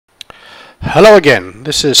Hello again,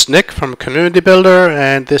 this is Nick from Community Builder,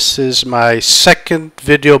 and this is my second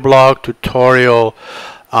video blog tutorial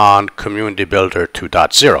on Community Builder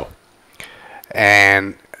 2.0.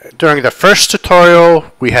 And during the first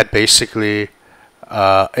tutorial we had basically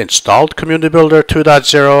installed Community Builder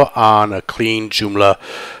 2.0 on a clean Joomla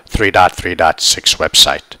 3.3.6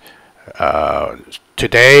 website.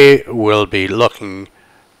 Today we'll be looking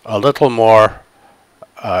a little more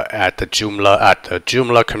at the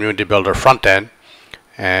Joomla Community Builder Frontend,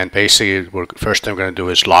 and basically first thing we're going to do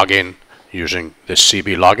is log in using the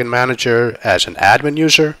CB Login Manager as an admin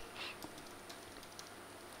user.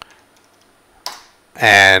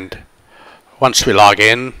 And once we log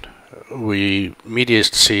in, we immediately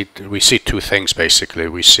see two things basically.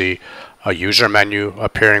 We see a user menu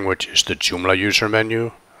appearing, which is the Joomla User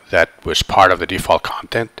menu that was part of the default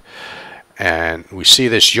content, and we see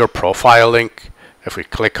this Your Profile link. If we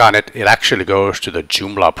click on it, it actually goes to the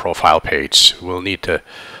Joomla profile page. We'll need to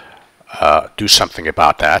do something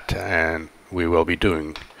about that, and we will be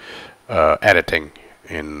doing editing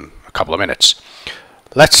in a couple of minutes.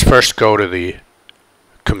 Let's first go to the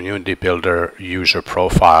Community Builder user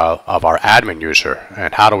profile of our admin user.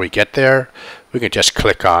 And how do we get there? We can just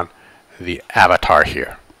click on the avatar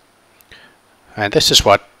here. And this is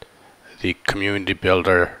what the Community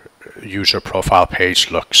Builder user profile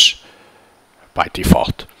page looks by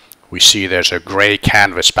default. We see there's a gray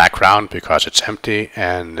canvas background because it's empty,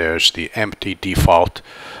 and there's the empty default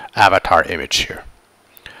avatar image here.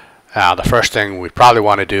 Now the first thing we probably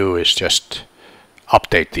want to do is just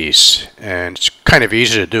update these, and it's kind of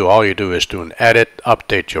easy to do. All you do is do an edit,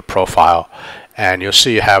 update your profile, and you'll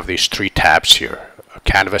see you have these three tabs here: a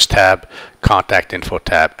canvas tab, contact info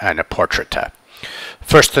tab, and a portrait tab.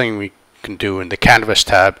 First thing we can do in the canvas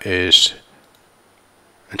tab is,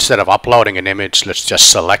 instead of uploading an image, let's just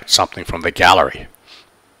select something from the gallery.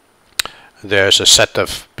 There's a set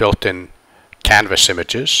of built-in canvas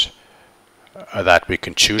images that we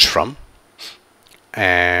can choose from,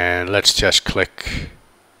 and let's just click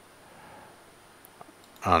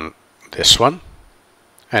on this one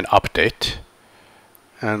and update,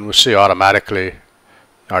 and we'll see automatically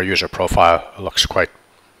our user profile looks quite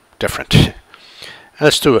different. And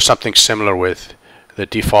let's do something similar with the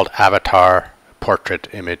default avatar portrait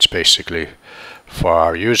image basically for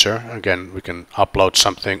our user. Again, we can upload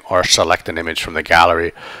something or select an image from the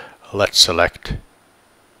gallery. Let's select,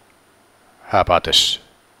 how about this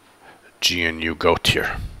GNU goat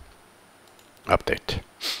here. Update.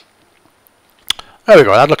 There we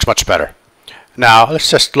go, that looks much better. Now let's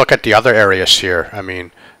just look at the other areas here. I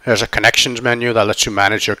mean, there's a connections menu that lets you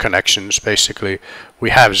manage your connections. Basically we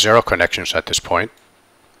have 0 connections at this point,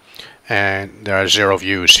 and there are 0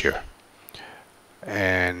 views here.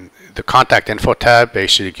 And the contact info tab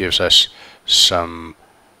basically gives us some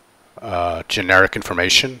generic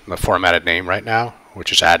information, the formatted name right now,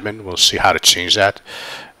 which is admin. We'll see how to change that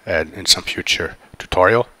in some future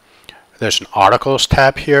tutorial. There's an articles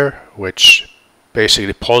tab here, which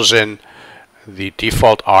basically pulls in the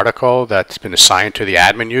default article that's been assigned to the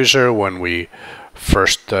admin user when we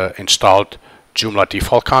first installed Joomla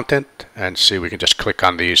default content. And see, we can just click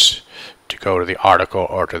on these to go to the article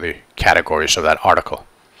or to the categories of that article.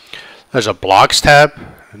 There's a blogs tab,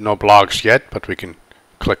 no blogs yet, but we can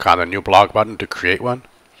click on the new blog button to create one.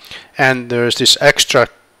 And there's this extra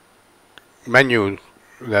menu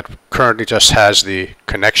that currently just has the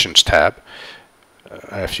connections tab.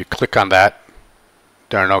 If you click on that,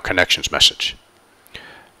 there are no connections message.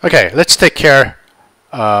 Okay, let's take care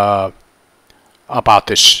about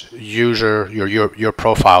this user, your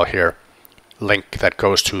profile here link that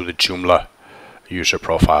goes to the Joomla user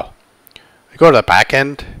profile. We go to the back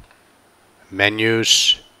end,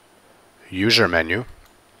 menus, user menu,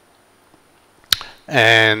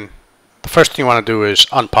 and the first thing you want to do is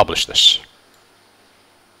unpublish this.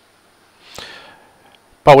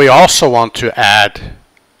 But we also want to add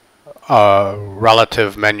a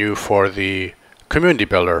relative menu for the Community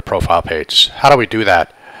Builder profile page. How do we do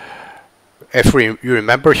that? If you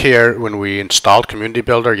remember here, when we installed Community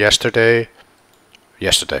Builder yesterday,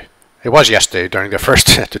 it was yesterday during the first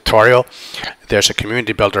tutorial, there's a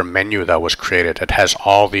Community Builder menu that was created. It has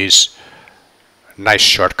all these nice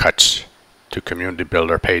shortcuts to Community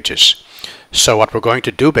Builder pages. So what we're going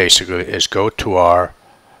to do basically is go to our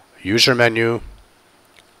user menu,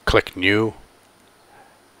 click new,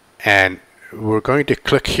 and we're going to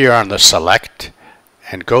click here on the select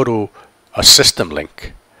and go to a system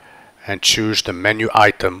link and choose the menu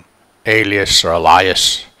item, alias or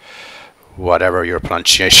alias, whatever your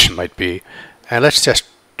pronunciation might be. And let's just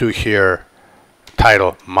do here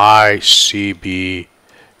title My CB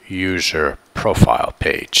User Profile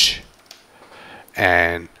Page.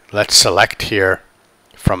 And let's select here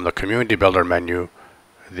from the Community Builder menu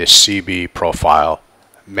the CB profile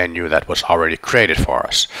menu that was already created for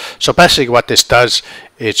us. So basically what this does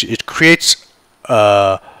is it creates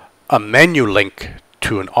a menu link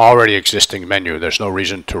to an already existing menu. There's no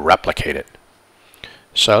reason to replicate it.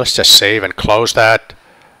 So let's just save and close that.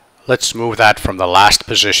 Let's move that from the last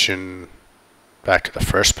position back to the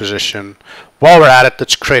first position. While we're at it,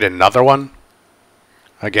 let's create another one.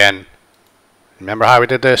 Again, remember how we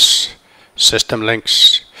did this? System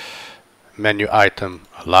links, menu item,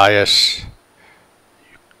 alias.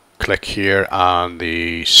 Click here on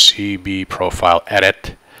the CB profile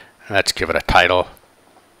edit. And let's give it a title.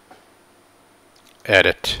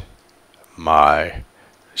 Edit my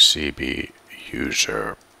CB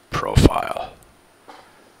user profile.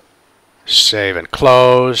 Save and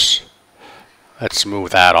close. Let's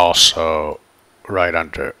move that also right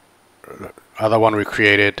under the other one we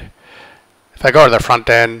created. If I go to the front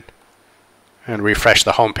end and refresh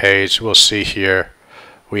the home page, we'll see here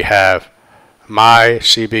we have my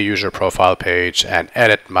CB user profile page and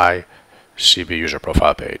edit my CB user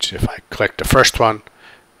profile page. If I click the first one,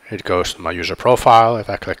 it goes to my user profile. If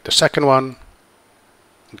I click the second one,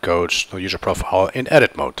 it goes to user profile in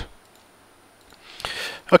edit mode.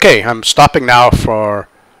 Okay, I'm stopping now for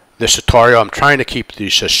this tutorial. I'm trying to keep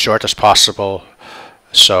these as short as possible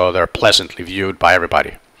so they're pleasantly viewed by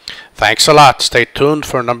everybody. Thanks a lot. Stay tuned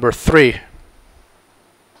for number 3.